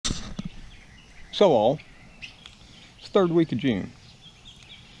So it's the 3rd week of June,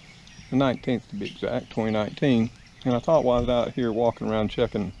 the 19th to be exact, 2019. And I thought while I was out here walking around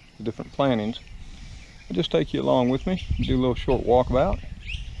checking the different plantings, I'd just take you along with me, do a little short walkabout,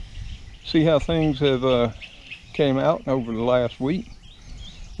 see how things have came out over the last week.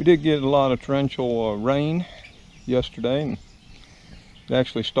 We did get a lot of torrential rain yesterday, and it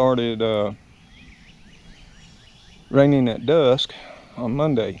actually started raining at dusk on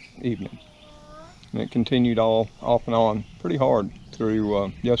Monday evening, and it continued all off and on pretty hard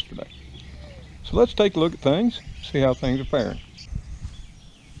through yesterday. So let's take a look at things, see how things are faring.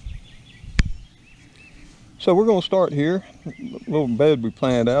 So we're going to start here, a little bed we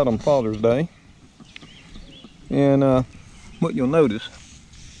planted out on Father's Day. And what you'll notice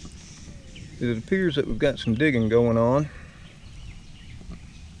is it appears that we've got some digging going on.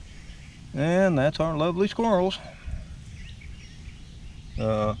 And that's our lovely squirrels.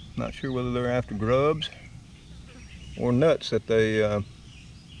 Not sure whether they're after grubs or nuts that they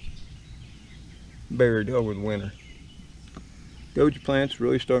buried over the winter. Goji plants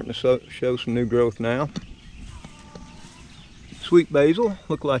really starting to show some new growth now. Sweet basil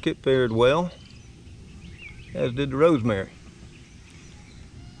looked like it fared well, as did the rosemary.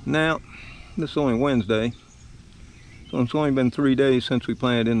 Now, this is only Wednesday, so it's only been 3 days since we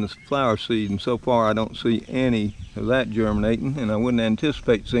planted in the flower seed, and so far I don't see any of that germinating, and I wouldn't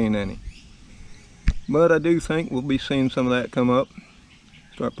anticipate seeing any. But I do think we'll be seeing some of that come up,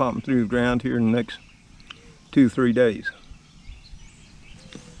 start popping through the ground here in the next 2-3 days.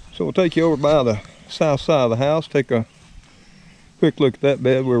 So we'll take you over by the south side of the house, take a quick look at that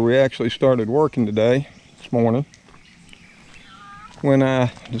bed where we actually started working today, this morning, when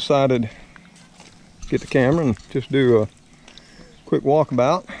I decided to get the camera and just do a quick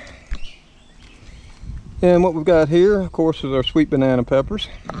walkabout. And what we've got here, of course, is our sweet banana peppers.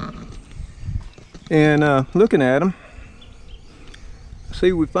 And looking at them,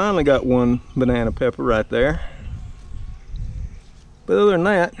 see, we finally got one banana pepper right there. But other than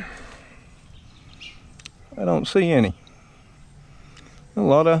that, I don't see any. A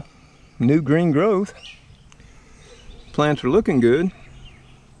lot of new green growth. Plants are looking good,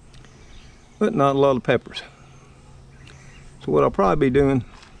 but not a lot of peppers. So what I'll probably be doing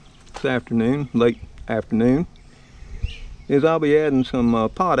this afternoon, late afternoon, is I'll be adding some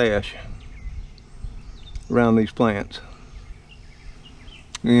potash around these plants.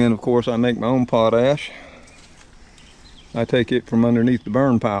 And of course I make my own potash. I take it from underneath the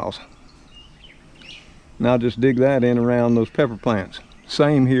burn piles. And I'll just dig that in around those pepper plants.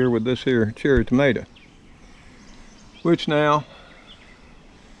 Same here with this here cherry tomato, which now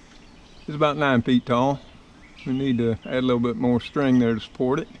is about 9 feet tall. We need to add a little bit more string there to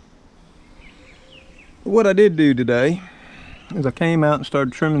support it. But what I did do today is I came out and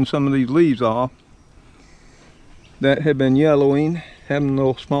started trimming some of these leaves off that had been yellowing, having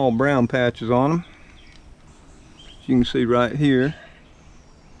little small brown patches on them. As you can see right here.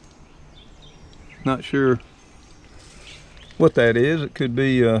 Not sure what that is. It could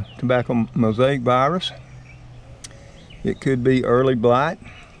be tobacco mosaic virus. It could be early blight.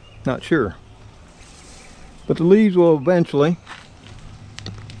 Not sure. But the leaves will eventually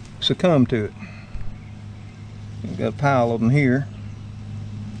succumb to it. We've got a pile of them here.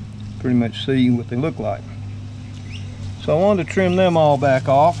 Pretty much see what they look like. So I wanted to trim them all back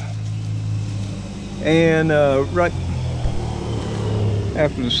off. And right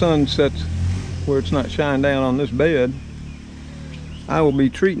after the sun sets where it's not shining down on this bed, I will be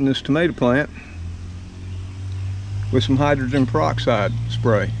treating this tomato plant with some hydrogen peroxide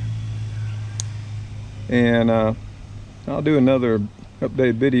spray. And I'll do another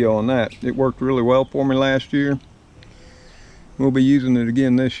updated video on that. It worked really well for me last year. We'll be using it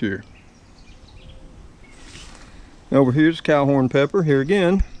again this year. Over here's cowhorn pepper. Here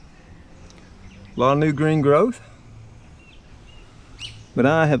again, a lot of new green growth. But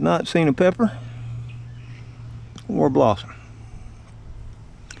I have not seen a pepper or blossom.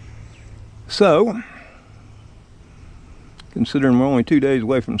 So, considering we're only 2 days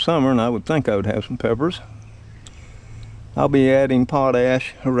away from summer, and I would think I would have some peppers, I'll be adding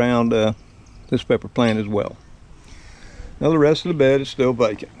potash around this pepper plant as well. Now the rest of the bed is still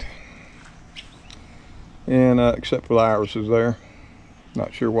vacant, and except for the irises there.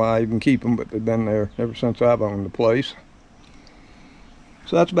 Not sure why I even keep them, but they've been there ever since I've owned the place.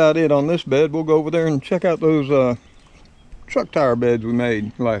 So that's about it on this bed. We'll go over there and check out those truck tire beds we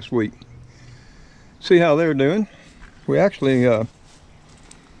made last week. See how they're doing. We actually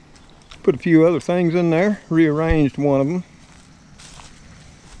put a few other things in there, rearranged one of them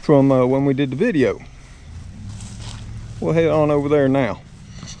from when we did the video. We'll head on over there now.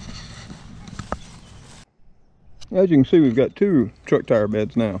 As you can see, we've got 2 truck tire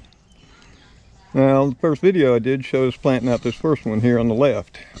beds now. Now, the first video I did showed us planting out this first one here on the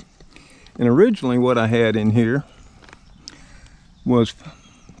left. And originally what I had in here was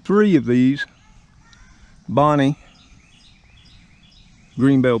 3 of these Bonnie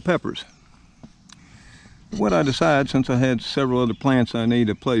green bell peppers. What I decided, since I had several other plants I need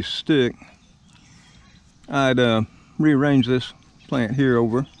a place to stick, I'd rearrange this plant here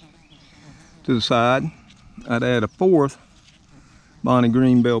over to the side. I'd add a 4th Bonnie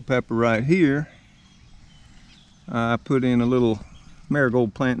green bell pepper right here. I put in a little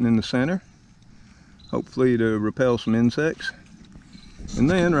marigold planting in the center, hopefully to repel some insects. And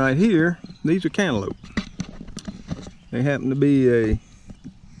then right here, these are cantaloupe. They happen to be a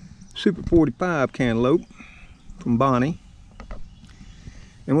Super 45 cantaloupe from Bonnie.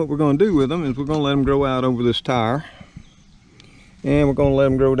 And what we're going to do with them is we're going to let them grow out over this tire. And we're going to let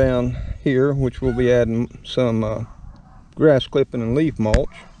them grow down here, which we'll be adding some grass clipping and leaf mulch.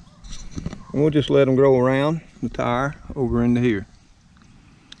 And we'll just let them grow around the tire over into here.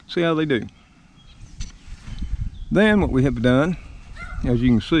 See how they do. Then what we have done, as you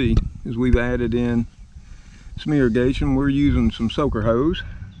can see, is we've added in some irrigation. We're using some soaker hose.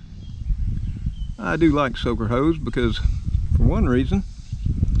 I do like soaker hose because, for one reason,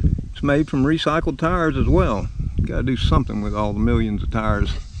 it's made from recycled tires as well. You gotta do something with all the millions of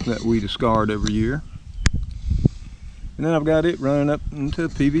tires that we discard every year. And then I've got it running up into a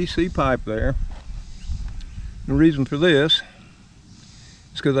PVC pipe there. The reason for this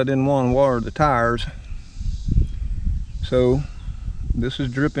is because I didn't want to water the tires. So this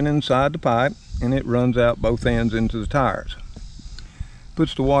is dripping inside the pipe and it runs out both ends into the tires.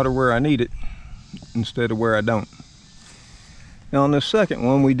 Puts the water where I need it instead of where I don't. Now on this second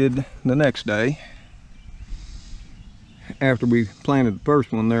one we did the next day, after we planted the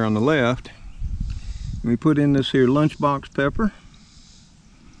first one there on the left, we put in this here lunchbox pepper.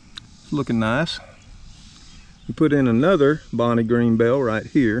 It's looking nice. We put in another Bonnie green bell right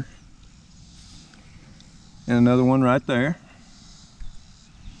here, and another one right there.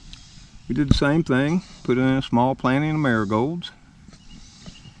 We did the same thing, put in a small planting of marigolds.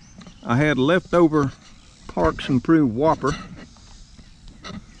 I had a leftover Parks Improved Whopper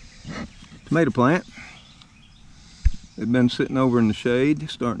tomato plant. It'd been sitting over in the shade,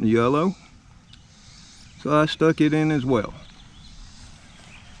 starting to yellow, so I stuck it in as well.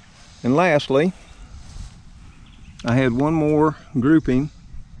 And lastly, I had one more grouping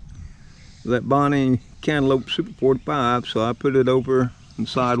of that Bonnie Cantaloupe Super 45, so I put it over the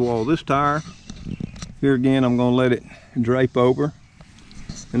sidewall of this tire. Here again, I'm going to let it drape over,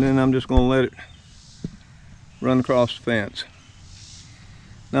 and then I'm just going to let it run across the fence.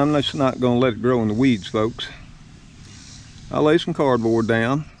 Now I'm just not going to let it grow in the weeds, folks. I'll lay some cardboard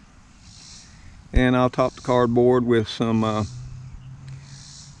down, and I'll top the cardboard with some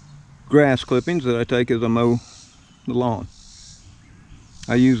grass clippings that I take as I mow the lawn.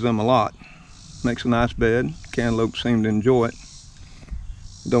 I use them a lot. Makes a nice bed. Cantaloupes seem to enjoy it.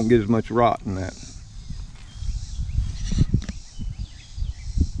 Don't get as much rot in that.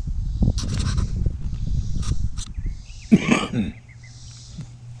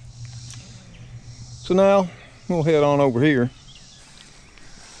 So now we'll head on over here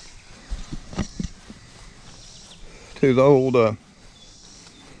to the old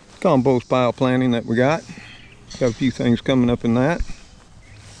compost pile planting that we got. Got a few things coming up in that.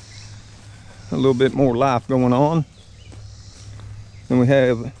 A little bit more life going on than we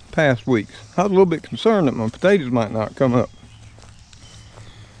have past weeks. I was a little bit concerned that my potatoes might not come up.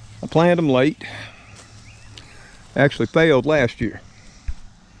 I planted them late. Actually failed last year.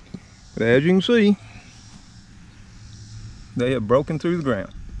 But as you can see, they have broken through the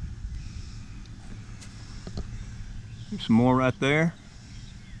ground. There's some more right there.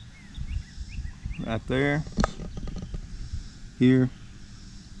 Right there. Here.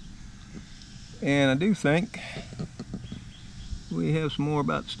 And I do think we have some more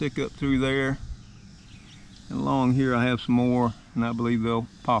about to stick up through there. And along here I have some more, and I believe they'll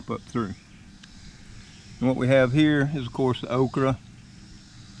pop up through. And what we have here is, of course, the okra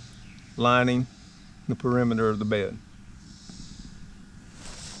lining the perimeter of the bed.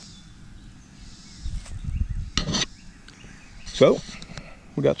 So,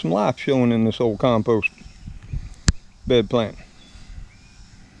 we got some life showing in this old compost bed plant.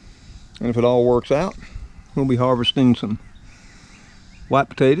 And if it all works out, we'll be harvesting some white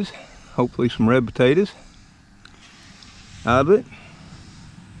potatoes, hopefully some red potatoes out of it,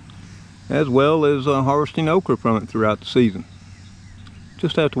 as well as harvesting okra from it throughout the season.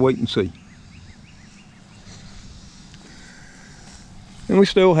 Just have to wait and see. And we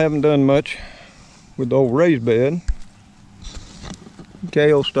still haven't done much with the old raised bed.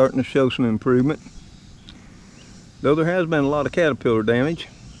 Kale's starting to show some improvement, though there has been a lot of caterpillar damage.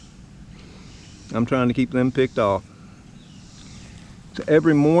 I'm trying to keep them picked off. It's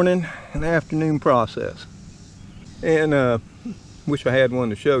every morning and afternoon process. And wish I had one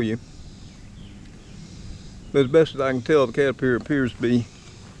to show you. But as best as I can tell, the caterpillar appears to be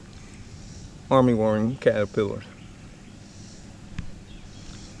armyworm caterpillars.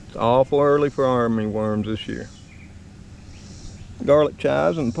 It's awful early for armyworms this year. Garlic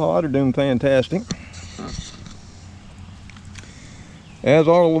chives in the pot are doing fantastic, as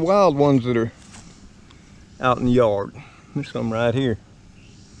are the wild ones that are out in the yard. There's some right here.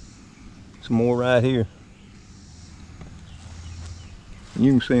 Some more right here. And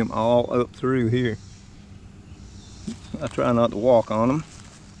you can see them all up through here. I try not to walk on them.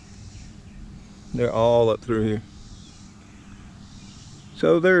 They're all up through here.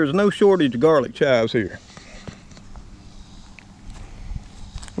 So there's no shortage of garlic chives here.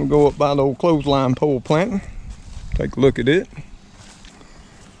 We'll go up by the old clothesline pole planting, take a look at it.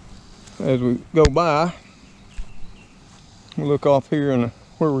 As we go by, we'll look off here and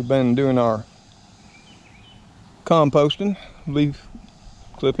where we've been doing our composting, leaf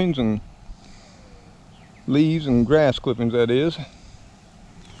clippings and leaves and grass clippings, that is.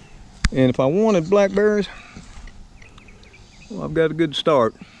 And if I wanted blackberries, well, I've got a good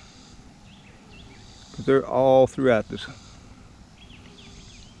start, because they're all throughout this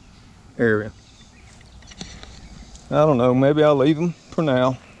area. I don't know, maybe I'll leave them for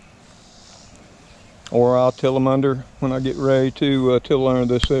now, or I'll till them under when I get ready to till under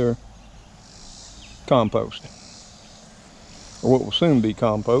this there compost, or what will soon be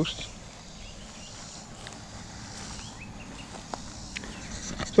compost.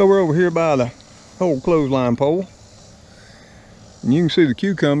 So we're over here by the old clothesline pole, and you can see the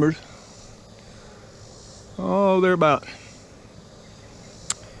cucumbers. Oh, they're about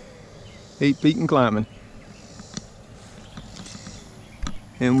 8 feet and climbing.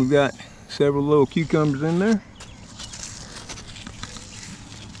 And we've got several little cucumbers in there.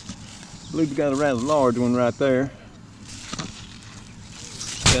 I believe we got a rather large one right there.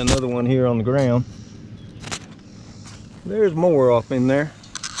 Got another one here on the ground. There's more off in there.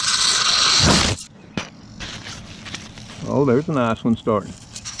 Oh, there's a nice one starting.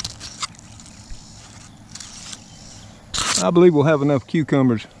 I believe we'll have enough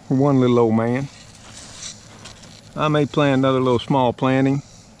cucumbers for one little old man. I may plant another little small planting.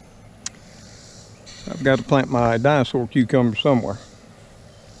 I've got to plant my dinosaur cucumber somewhere.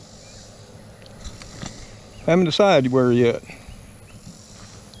 Haven't decided where yet.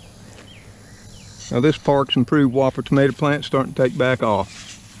 Now this Park's Improved Whopper tomato plant's starting to take back off.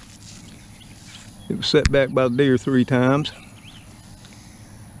 It was set back by the deer 3 times.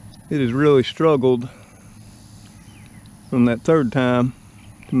 It has really struggled from that 3rd time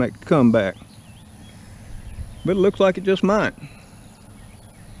to make a comeback. But it looks like it just might.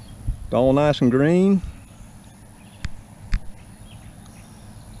 It's all nice and green.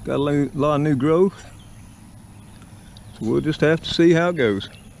 Got a lot of new growth. So we'll just have to see how it goes.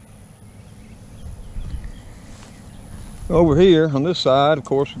 Over here on this side, of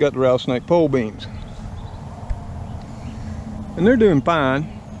course, we've got the rattlesnake pole beans. And they're doing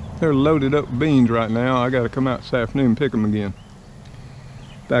fine. They're loaded up with beans right now. I got to come out this afternoon and pick them again.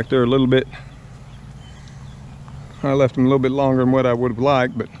 Back there a little bit. I left them a little bit longer than what I would have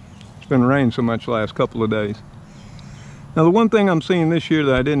liked, but it's been raining so much the last couple of days. Now the one thing I'm seeing this year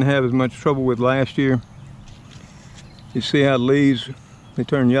that I didn't have as much trouble with last year, you see how the leaves, they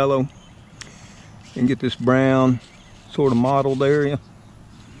turn yellow and get this brown sort of mottled area.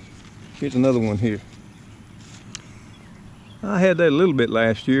 Here's another one here. I had that a little bit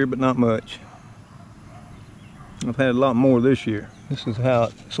last year, but not much. I've had a lot more this year. This is how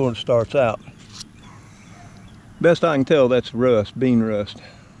it sort of starts out. Best I can tell, that's rust, bean rust.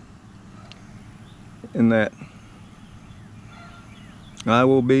 And that. I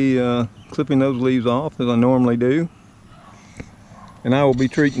will be clipping those leaves off as I normally do. And I will be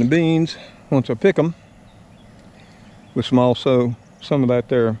treating the beans once I pick them with some of that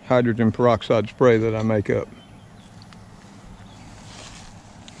there hydrogen peroxide spray that I make up.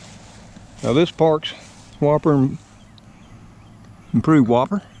 Now this Park's Whopper, Improved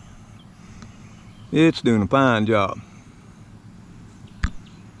Whopper, it's doing a fine job.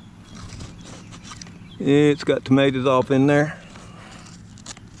 It's got tomatoes off in there.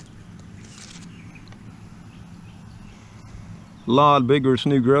 A lot of vigorous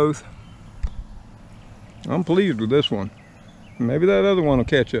new growth. I'm pleased with this one. Maybe that other one will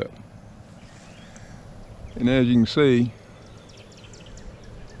catch up. And as you can see,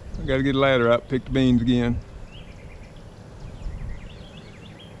 I gotta get a ladder out, pick the beans again.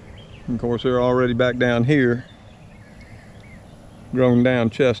 And of course, they're already back down here, grown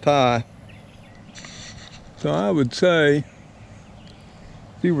down chest high. So I would say,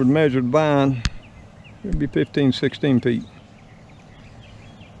 if you were to measure the vine, it'd be 15, 16 feet.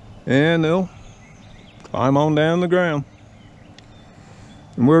 And they'll climb on down the ground.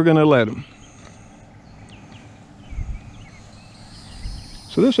 And we're gonna let them.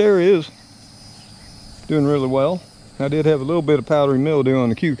 So this area is doing really well. I did have a little bit of powdery mildew on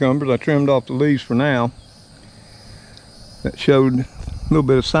the cucumbers. I trimmed off the leaves for now. That showed a little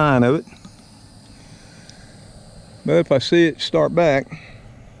bit of sign of it. But if I see it start back,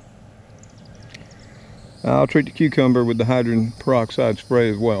 I'll treat the cucumber with the hydrogen peroxide spray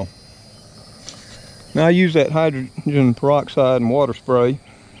as well. Now I use that hydrogen peroxide and water spray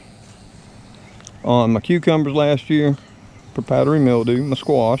on my cucumbers last year for powdery mildew, my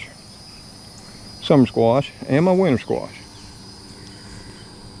squash, summer squash, and my winter squash.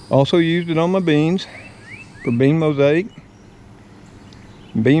 Also used it on my beans for bean mosaic,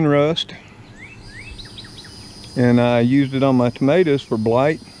 bean rust, and I used it on my tomatoes for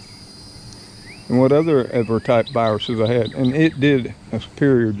blight and what other type viruses I had, and it did a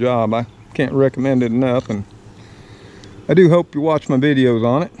superior job. I can't recommend it enough, and I do hope you watch my videos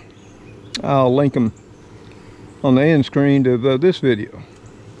on it. I'll link them on the end screen of this video.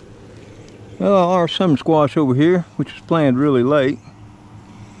 Well, our summer squash over here, which was planted really late,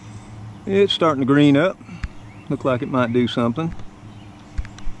 it's starting to green up. Look like it might do something.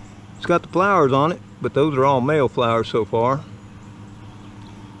 It's got the flowers on it, but those are all male flowers so far.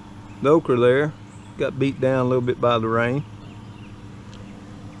 The okra there got beat down a little bit by the rain.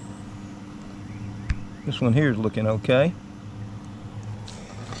 This one here is looking okay.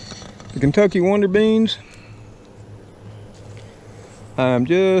 The Kentucky Wonder Beans, I'm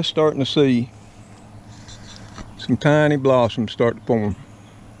just starting to see some tiny blossoms start to form.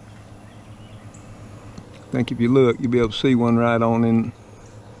 I think if you look, you'll be able to see one right on in,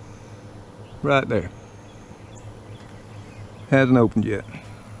 right there. Hasn't opened yet.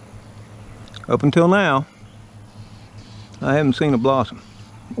 Up until now, I haven't seen a blossom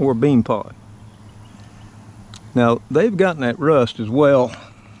or a bean pod. Now, they've gotten that rust as well,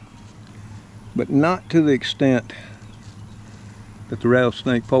 but not to the extent that the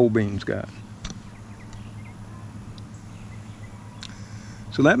rattlesnake pole beans got.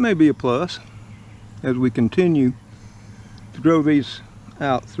 So that may be a plus as we continue to grow these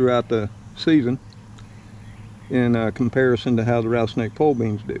out throughout the season in comparison to how the rattlesnake pole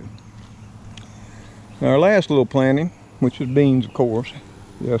beans do. Now our last little planting, which is beans, of course.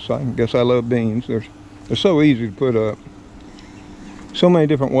 Yes, I guess I love beans. They're so easy to put up. So many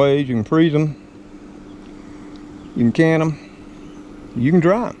different ways. You can freeze them, you can can them, you can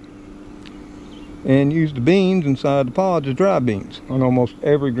dry them, and use the beans inside the pods as dry beans on almost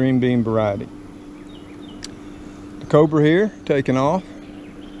every green bean variety. The cobra here taking off,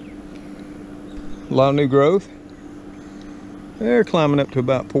 a lot of new growth. They're climbing up to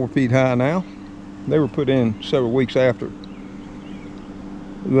about 4 feet high now. They were put in several weeks after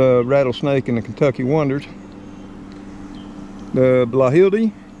the rattlesnake and the Kentucky Wonders. The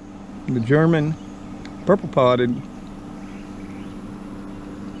Blahilde, the German purple podded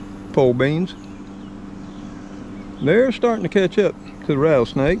pole beans, they're starting to catch up to the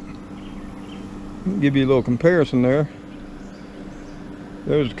rattlesnake. I'll give you a little comparison there.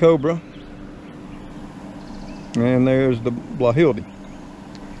 There's the cobra, and there's the Blahilde.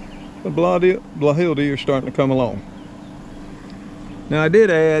 The Blahilde are starting to come along. Now I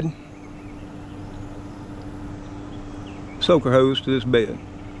did add soaker hose to this bed.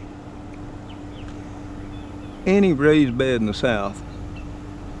 Any raised bed in the south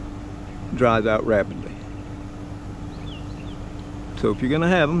dries out rapidly. So if you're going to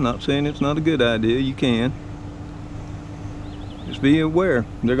have them, not saying it's not a good idea, you can. Just be aware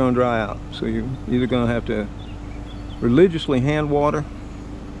they're going to dry out. So you're either going to have to religiously hand water,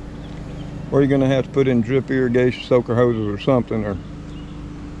 or you're going to have to put in drip irrigation soaker hoses or something, or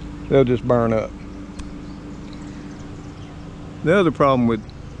they'll just burn up. The other problem with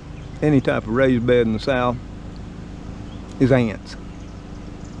any type of raised bed in the south is ants.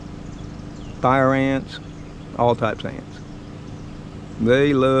 Fire ants, all types of ants.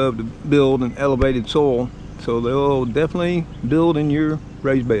 They love to build in elevated soil, so they'll definitely build in your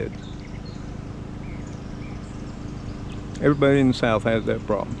raised beds. Everybody in the south has that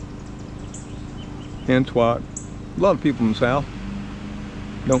problem. Hence why a lot of people in the south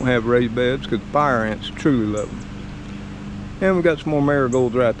don't have raised beds, because fire ants truly love them. And we've got some more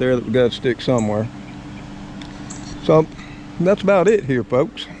marigolds right there that we got to stick somewhere. So that's about it here,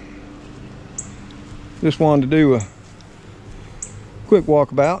 folks. Just wanted to do a quick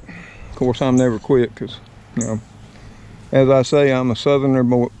walkabout. Of course, I'm never quick because, you know, as I say, I'm a southerner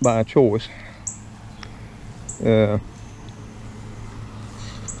by choice.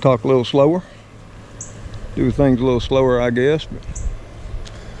 Talk a little slower, do things a little slower, I guess, but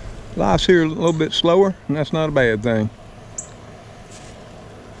life's here a little bit slower, and that's not a bad thing.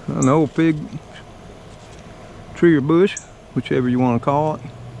 An old fig tree or bush, whichever you want to call it,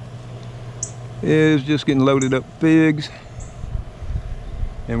 is just getting loaded up with figs,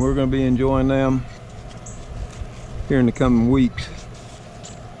 and we're going to be enjoying them here in the coming weeks.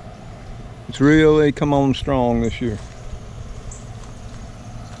 It's really come on strong this year,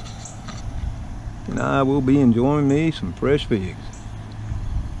 and I will be enjoying me some fresh figs.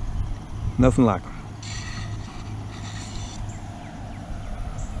 Nothing like them.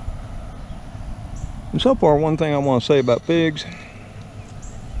 And so far, one thing I want to say about figs,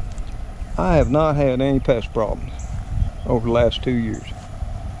 I have not had any pest problems over the last 2 years.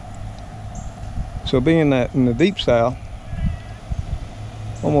 So being that in the deep south,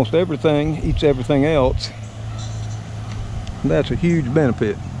 almost everything eats everything else, that's a huge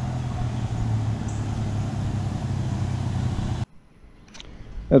benefit.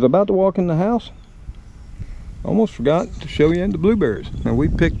 As I'm about to walk in the house, I almost forgot to show you the blueberries. Now, we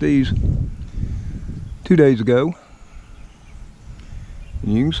picked these 2 days ago,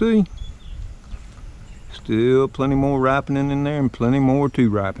 and you can see still plenty more ripening in there and plenty more to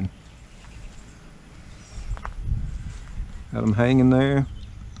ripen. Got them hanging there.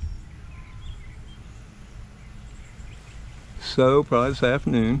 So probably this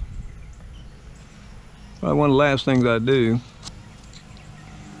afternoon, probably one of the last things I do,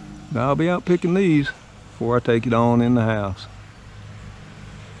 I'll be out picking these before I take it on in the house.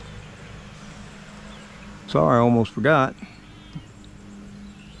 Sorry, I almost forgot.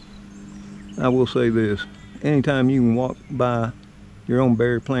 I will say this, anytime you can walk by your own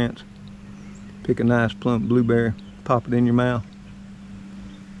berry plants, pick a nice plump blueberry, pop it in your mouth,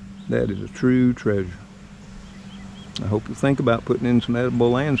 that is a true treasure. I hope you think about putting in some edible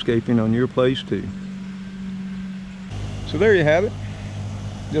landscaping on your place too. So there you have it.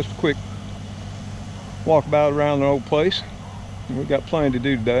 Just a quick walkabout around the old place. We've got plenty to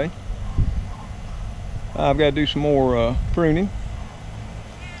do today. I've got to do some more pruning.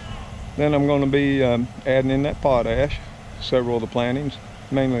 Then I'm going to be adding in that potash, several of the plantings,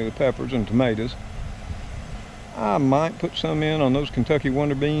 mainly the peppers and tomatoes. I might put some in on those Kentucky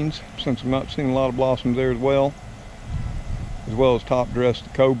Wonder Beans, since I'm not seeing a lot of blossoms there as well as top dress, the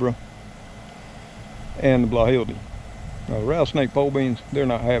cobra, and the Blahilde. Now, the rattlesnake pole beans, they're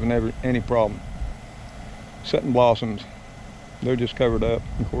not having any problem setting blossoms. They're just covered up.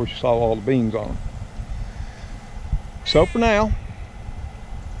 Of course, you saw all the beans on them. So for now,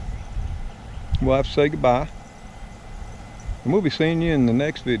 we'll have to say goodbye, and we'll be seeing you in the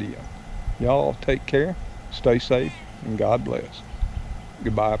next video. Y'all take care, stay safe, and God bless.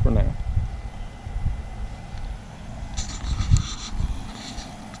 Goodbye for now.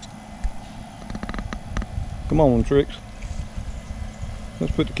 Come on, Tricks.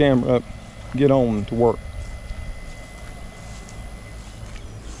 Let's put the camera up, get on to work.